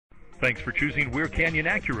Thanks for choosing Weir Canyon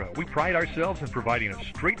Acura. We pride ourselves in providing a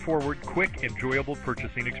straightforward, quick, enjoyable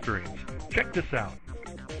purchasing experience. Check this out.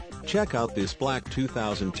 Check out this black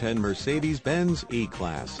 2010 Mercedes-Benz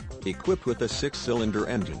E-Class, equipped with a 6-cylinder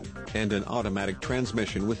engine and an automatic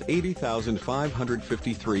transmission with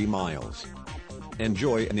 80,553 miles.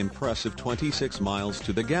 Enjoy an impressive 26 miles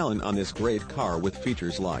to the gallon on this great car with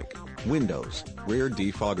features like windows, rear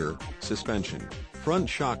defogger, suspension, front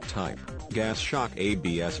shock type, gas shock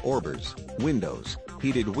ABS orbers, windows,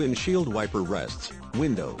 heated windshield wiper rests,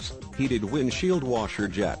 windows, heated windshield washer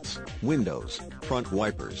jets, windows, front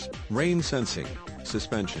wipers, rain sensing,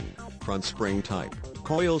 suspension, front spring type,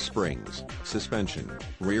 coil springs, suspension,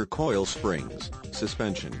 rear coil springs,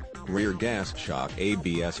 suspension, rear gas shock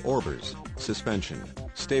ABS orbers, suspension,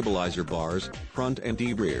 stabilizer bars, front and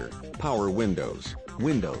rear, power windows,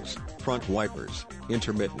 windows, front wipers,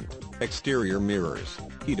 intermittent, exterior mirrors,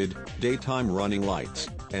 heated, daytime running lights,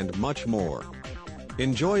 and much more.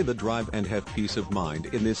 Enjoy the drive and have peace of mind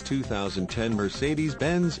in this 2010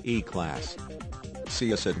 Mercedes-Benz E-Class.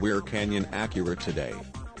 See us at Weir Canyon Acura today.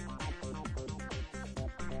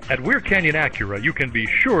 At Weir Canyon Acura, you can be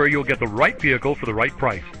sure you'll get the right vehicle for the right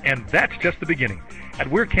price, and that's just the beginning. At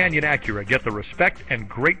Weir Canyon Acura, get the respect and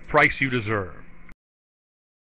great price you deserve.